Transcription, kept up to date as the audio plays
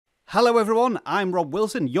Hello everyone, I'm Rob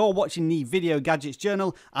Wilson, you're watching the Video Gadgets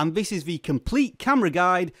Journal, and this is the complete camera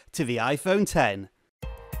guide to the iPhone X.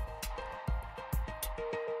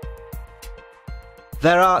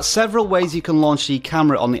 There are several ways you can launch the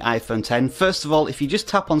camera on the iPhone X. First of all, if you just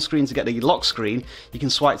tap on screen to get the lock screen, you can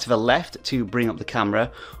swipe to the left to bring up the camera.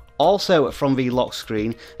 Also from the lock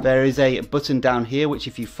screen, there is a button down here which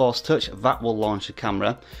if you force touch, that will launch the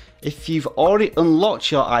camera. If you've already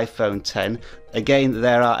unlocked your iPhone X, again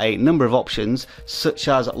there are a number of options such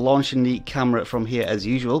as launching the camera from here as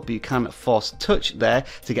usual, but you can force touch there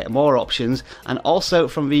to get more options, and also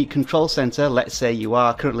from the control center. Let's say you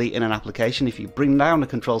are currently in an application, if you bring down the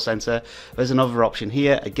control center there's another option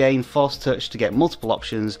here, again force touch to get multiple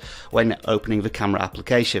options when opening the camera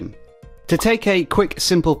application. To take a quick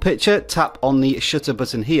simple picture, tap on the shutter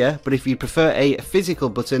button here, but if you prefer a physical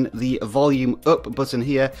button, the volume up button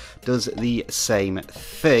here does the same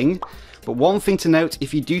thing. But one thing to note,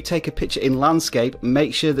 if you do take a picture in landscape,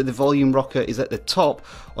 make sure that the volume rocker is at the top,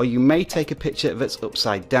 or you may take a picture that's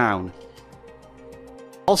upside down.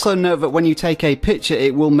 Also note that when you take a picture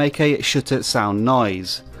it will make a shutter sound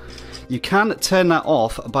noise. You can turn that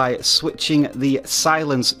off by switching the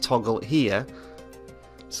silence toggle here.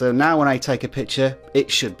 So now when I take a picture, it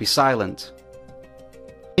should be silent.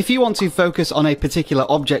 If you want to focus on a particular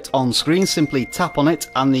object on screen, simply tap on it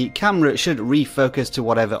and the camera should refocus to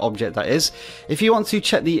whatever object that is. If you want to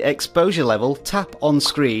check the exposure level, tap on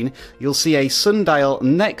screen, you'll see a sundial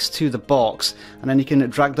next to the box, and then you can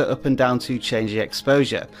drag that up and down to change the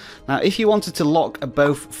exposure. Now if you wanted to lock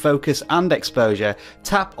both focus and exposure,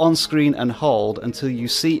 tap on screen and hold until you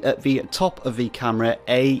see at the top of the camera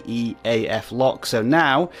AEAF lock. So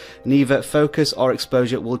now neither focus or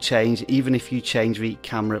exposure will change even if you change the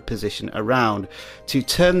camera position around. To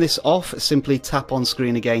turn this off, simply tap on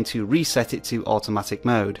screen again to reset it to automatic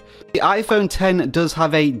mode. The iPhone X does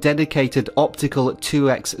have a dedicated optical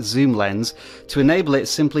 2x zoom lens. To enable it,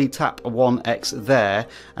 simply tap 1x there,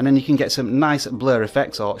 and then you can get some nice blur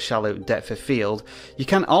effects or shallow depth of field. You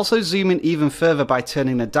can also zoom in even further by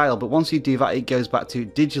turning the dial, but once you do that it goes back to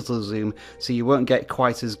digital zoom, so you won't get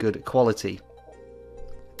quite as good quality.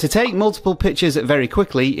 To take multiple pictures very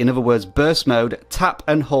quickly, in other words burst mode, tap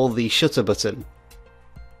and hold the shutter button.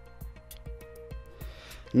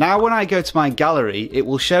 Now when I go to my gallery, it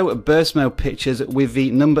will show burst mode pictures with the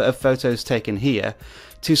number of photos taken here.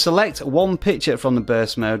 To select one picture from the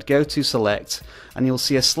burst mode, go to select, and you'll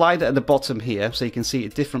see a slider at the bottom here so you can see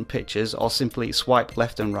different pictures, or simply swipe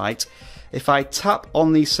left and right. If I tap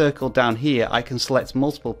on the circle down here, I can select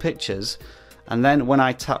multiple pictures, and then when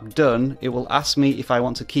I tap done, it will ask me if I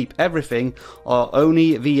want to keep everything or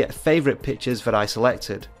only the favourite pictures that I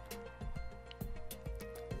selected.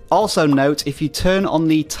 Also note, if you turn on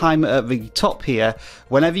the timer at the top here,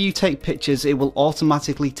 whenever you take pictures it will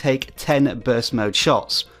automatically take 10 burst mode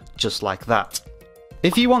shots, just like that.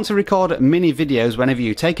 If you want to record mini videos whenever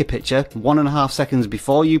you take a picture, 1.5 seconds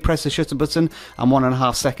before you press the shutter button and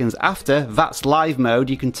 1.5 seconds after, that's live mode.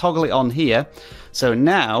 You can toggle it on here. So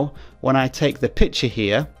now when I take the picture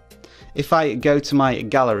here, if I go to my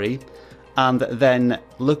gallery and then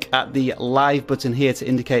look at the live button here to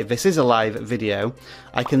indicate this is a live video,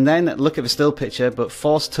 I can then look at the still picture but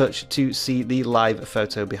force touch to see the live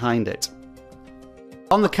photo behind it.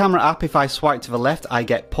 On the camera app, if I swipe to the left, I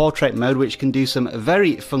get portrait mode, which can do some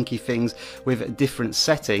very funky things with different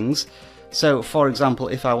settings. So for example,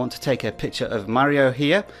 if I want to take a picture of Mario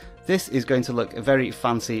here, this is going to look very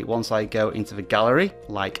fancy once I go into the gallery,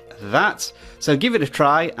 like that. So give it a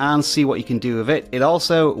try and see what you can do with it. It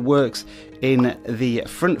also works in the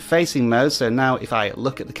front facing mode, so now if I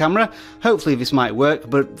look at the camera, hopefully this might work,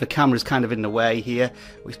 but the camera's kind of in the way here,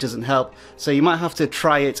 which doesn't help. So you might have to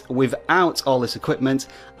try it without all this equipment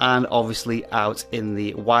and obviously out in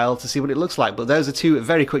the wild to see what it looks like. But those are two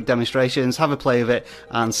very quick demonstrations. Have a play of it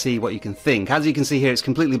and see what you can think. As you can see here, it's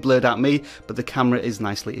completely blurred out me, but the camera is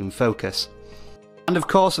nicely in focus. And of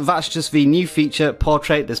course, that's just the new feature,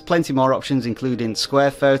 Portrait. There's plenty more options, including square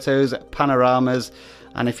photos, panoramas,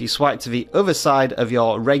 and if you swipe to the other side of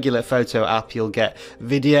your regular photo app, you'll get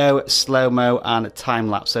video, slow-mo and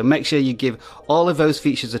time-lapse. So make sure you give all of those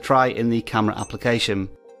features a try in the camera application.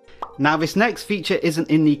 Now this next feature isn't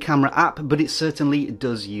in the camera app, but it certainly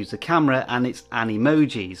does use the camera, and it's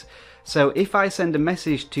Animojis. So if I send a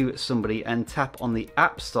message to somebody and tap on the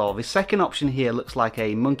App Store, the second option here looks like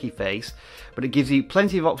a monkey face, but it gives you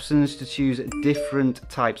plenty of options to choose different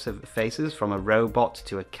types of faces, from a robot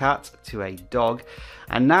to a cat to a dog.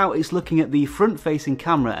 And now it's looking at the front facing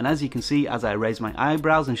camera, and as you can see, as I raise my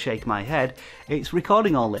eyebrows and shake my head, it's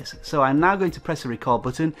recording all this. So I'm now going to press the record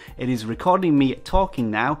button. It is recording me talking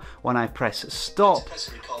now. When I press stop,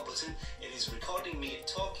 recording me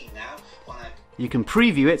talking now. You can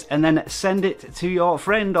preview it and then send it to your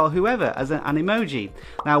friend or whoever as an emoji.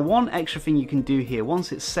 Now, one extra thing you can do here,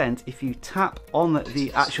 once it's sent, if you tap on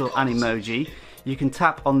the actual emoji, you can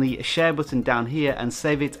tap on the share button down here and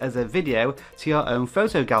save it as a video to your own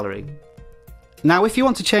photo gallery. Now, if you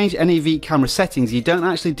want to change any of the camera settings, you don't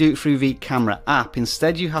actually do it through the camera app.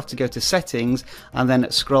 Instead, you have to go to settings and then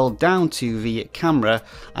scroll down to the camera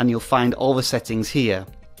and you'll find all the settings here.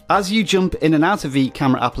 As you jump in and out of the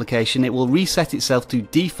camera application, it will reset itself to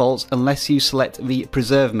defaults unless you select the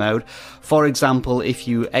preserve mode. For example, if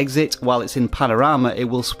you exit while it's in panorama, it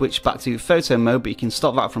will switch back to photo mode, but you can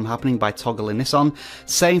stop that from happening by toggling this on.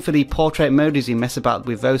 Same for the portrait mode. As you mess about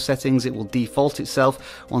with those settings, it will default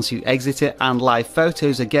itself once you exit it. And live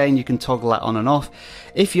photos, again, you can toggle that on and off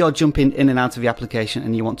if you're jumping in and out of the application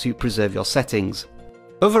and you want to preserve your settings.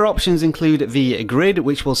 Other options include the grid,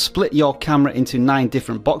 which will split your camera into 9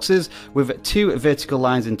 different boxes with 2 vertical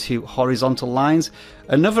lines and 2 horizontal lines.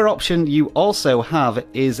 Another option you also have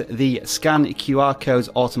is the scan QR codes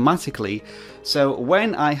automatically. So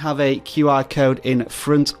when I have a QR code in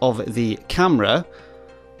front of the camera,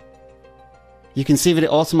 you can see that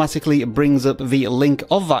it automatically brings up the link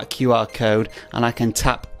of that QR code, and I can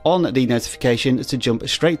tap on the notification to jump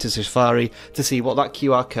straight to Safari to see what that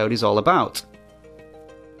QR code is all about.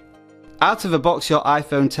 Out of the box, your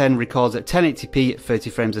iPhone 10 records at 1080p 30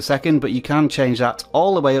 frames a second, but you can change that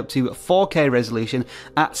all the way up to 4K resolution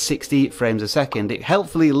at 60 frames a second. It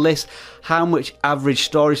helpfully lists how much average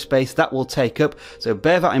storage space that will take up, so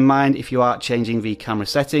bear that in mind if you are changing the camera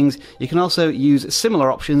settings. You can also use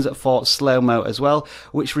similar options for slow-mo as well,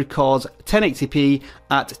 which records 1080p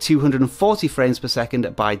at 240 frames per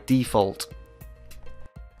second by default.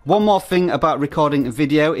 One more thing about recording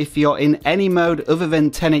video: if you're in any mode other than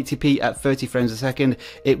 1080p at 30 frames a second,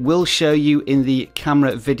 it will show you in the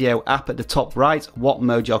camera video app at the top right what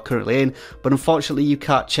mode you're currently in, but unfortunately you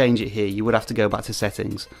can't change it here. You would have to go back to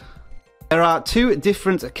settings. There are 2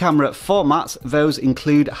 different camera formats. Those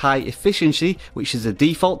include high efficiency, which is a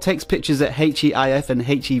default, takes pictures at HEIF and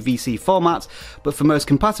HEVC formats, but for most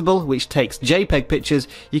compatible, which takes JPEG pictures,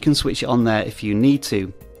 you can switch it on there if you need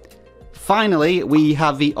to. Finally, we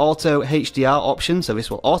have the auto HDR option, so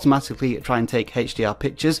this will automatically try and take HDR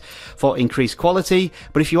pictures for increased quality,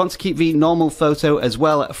 but if you want to keep the normal photo as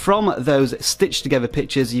well from those stitched together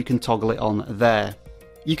pictures, you can toggle it on there.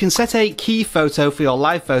 You can set a key photo for your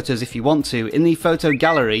live photos if you want to. In the photo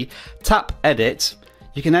gallery, tap edit.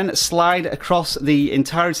 You can then slide across the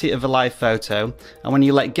entirety of a live photo, and when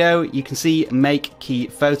you let go, you can see make key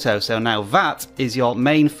photo. So now that is your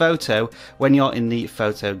main photo when you're in the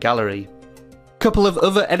photo gallery. A couple of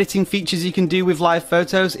other editing features you can do with live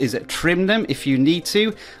photos is trim them if you need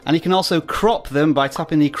to, and you can also crop them by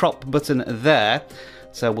tapping the crop button there.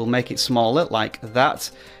 So we'll make it smaller like that.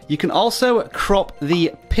 You can also crop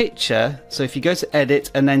the picture, so if you go to edit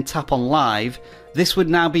and then tap on live, this would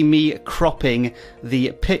now be me cropping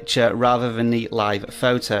the picture rather than the live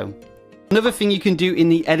photo. Another thing you can do in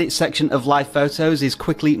the edit section of live photos is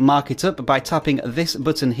quickly mark it up by tapping this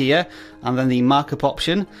button here and then the markup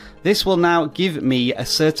option. This will now give me a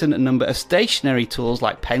certain number of stationary tools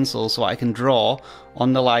like pencils so I can draw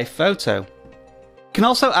on the live photo. You can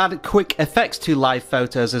also add quick effects to live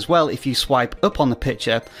photos as well if you swipe up on the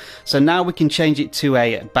picture. So now we can change it to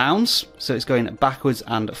a bounce, so it's going backwards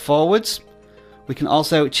and forwards. We can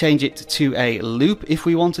also change it to a loop if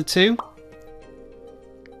we wanted to.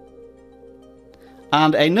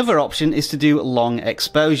 And another option is to do long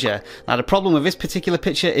exposure. Now the problem with this particular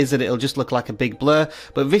picture is that it'll just look like a big blur,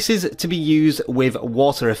 but this is to be used with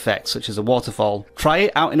water effects such as a waterfall. Try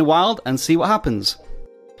it out in the wild and see what happens.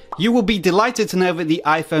 You will be delighted to know that the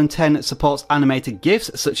iPhone 10 supports animated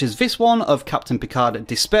GIFs such as this one of Captain Picard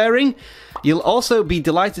despairing. You'll also be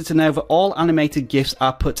delighted to know that all animated GIFs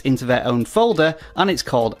are put into their own folder and it's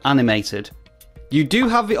called Animated. You do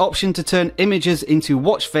have the option to turn images into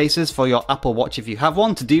watch faces for your Apple Watch if you have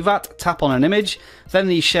one. To do that, tap on an image, then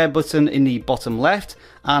the share button in the bottom left,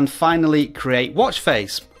 and finally create watch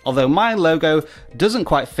face, although my logo doesn't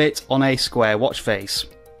quite fit on a square watch face.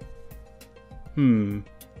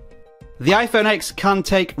 The iPhone X can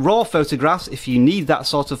take RAW photographs if you need that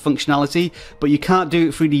sort of functionality, but you can't do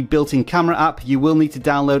it through the built-in camera app. You will need to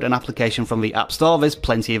download an application from the App Store. There's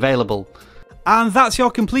plenty available. And that's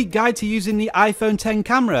your complete guide to using the iPhone 10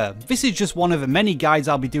 camera. This is just one of the many guides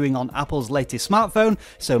I'll be doing on Apple's latest smartphone,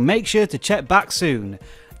 so make sure to check back soon.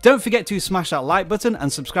 Don't forget to smash that like button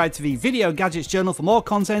and subscribe to the Video Gadgets Journal for more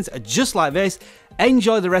content just like this.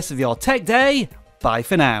 Enjoy the rest of your tech day. Bye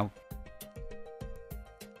for now.